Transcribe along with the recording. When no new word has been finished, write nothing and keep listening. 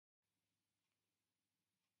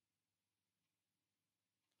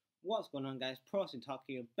What's going on, guys? Person Talk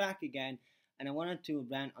here, back again, and I wanted to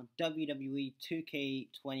rant on WWE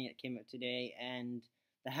 2K20 that came out today, and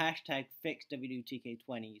the hashtag fix WWE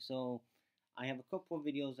 2K20. So I have a couple of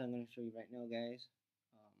videos I'm going to show you right now, guys.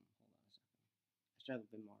 Hold on a second. I should have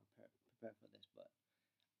been more prepared for this, but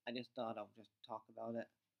I just thought I'll just talk about it.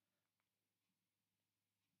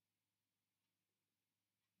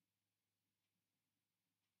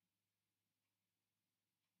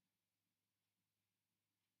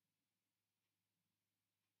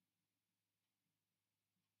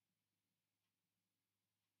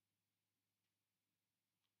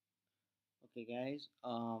 Okay, guys.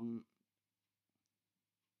 So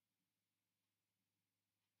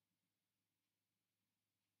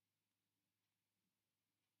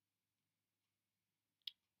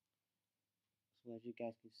as you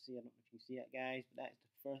guys can see, I don't know if you can see that, guys, but that is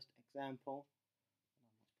the first example.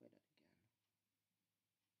 Hold on, let's play that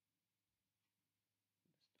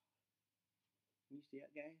again. Can you see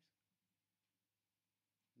that, guys?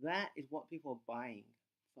 That is what people are buying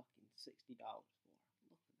fucking $60 for.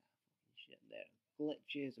 Look at that fucking shit there.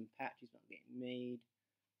 Glitches and patches not getting made.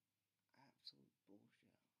 Absolute bullshit.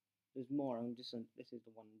 There's more. This is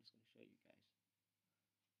the one I'm just gonna show you guys.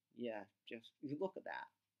 Yeah, just you look at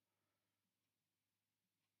that.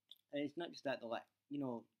 And it's not just that. The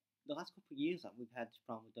last couple of years that we've had this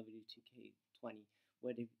problem with W2K20,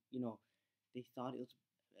 where they thought it was,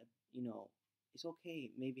 it's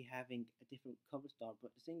okay maybe having a different cover star,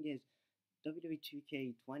 but the thing is,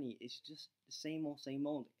 WWE2K20 is just the same old, same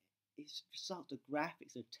old. It's just the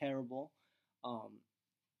graphics are terrible.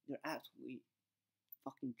 They're absolutely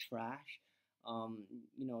fucking trash.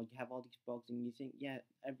 You have all these bugs, and you think, yeah,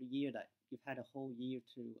 every year that you've had a whole year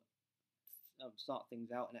to sort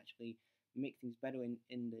things out and actually make things better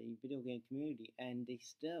in the video game community, and they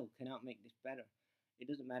still cannot make this better. It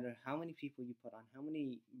doesn't matter how many people you put on, how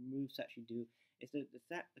many movesets you do. It's the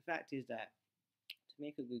fact is that to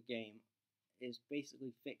make a good game is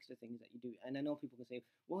basically fix the things that you do. And I know people can say,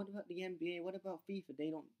 well, what about the NBA? What about FIFA?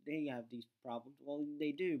 They have these problems. Well,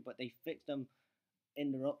 they do, but they fix them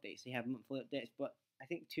in their updates. They have monthly updates. But I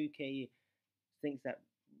think 2K thinks that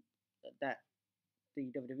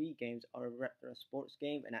the WWE games are a sports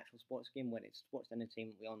game, an actual sports game, when it's sports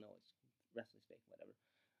entertainment. We all know it's wrestling fake,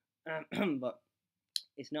 whatever. But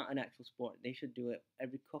it's not an actual sport. They should do it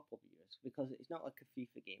every couple of years, because it's not like a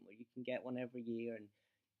FIFA game where you can get one every year and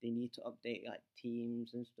they need to update like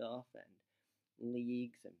teams and stuff and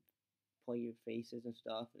leagues and player faces and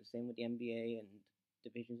stuff. And the same with the NBA and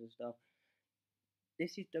divisions and stuff.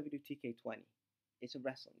 This is WTK20. It's a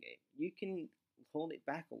wrestling game. You can hold it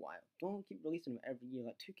back a while. Don't keep releasing them every year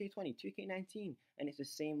like 2K20, 2K19, and it's the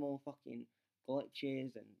same old fucking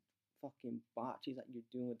glitches and fucking botches that you're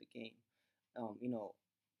doing with the game.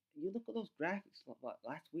 You look at those graphics like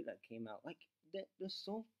last week that came out. Like they're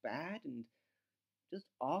so bad and just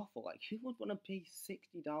awful. Like who would want to pay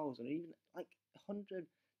 $60 or even like $100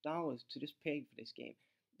 to just pay for this game?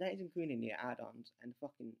 That is including the add-ons and the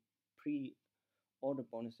fucking pre-order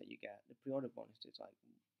bonus that you get. The pre-order bonus is like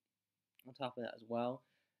on top of that as well,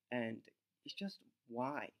 and it's just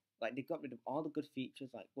why. Like they got rid of all the good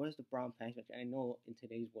features. Like where's the brown penny match? I know in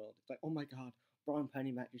today's world it's like, oh my god, brown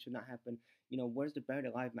penny matches should not happen. Where's the buried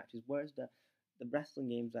alive matches? Where's the wrestling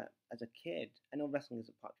games that as a kid? I know wrestling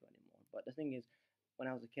isn't popular anymore, but the thing is, when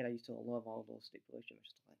I was a kid, I used to love all those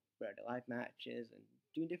stipulations, like buried alive matches and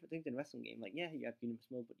doing different things in a wrestling game. Like yeah, you have Universe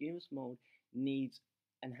Mode, but Universe Mode needs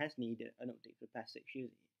and has needed an update for the past 6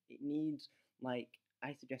 years. It needs, like,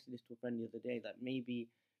 I suggested this to a friend the other day, that maybe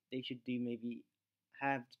they should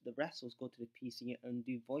have the wrestlers go to the PC and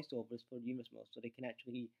do voiceovers for Universe Mode, so they can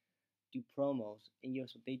actually do promos in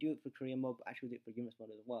Universe Mode. They do it for Korean Mode, but actually do it for Universe Mode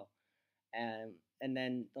as well. And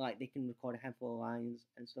then like they can record a handful of lines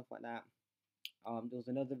and stuff like that. There was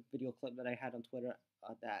another video clip that I had on Twitter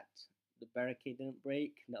that the barricade didn't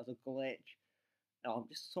break. That was a glitch.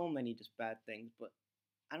 Just so many just bad things. But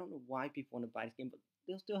I don't know why people want to buy this game. But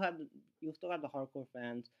you'll still have the hardcore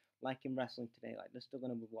fans like in wrestling today. Like they're still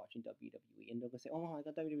gonna be watching WWE, and they're gonna say, "Oh my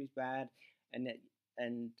god, WWE's bad," and they're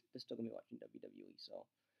still gonna be watching WWE. So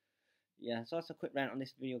yeah, so that's a quick rant on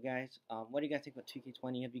this video, guys. What do you guys think about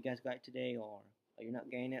 2K20? Have you guys got it today, or are you not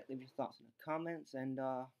getting it? Leave your thoughts in the comments, and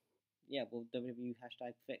yeah, we'll WWE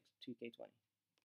hashtag fix 2K20.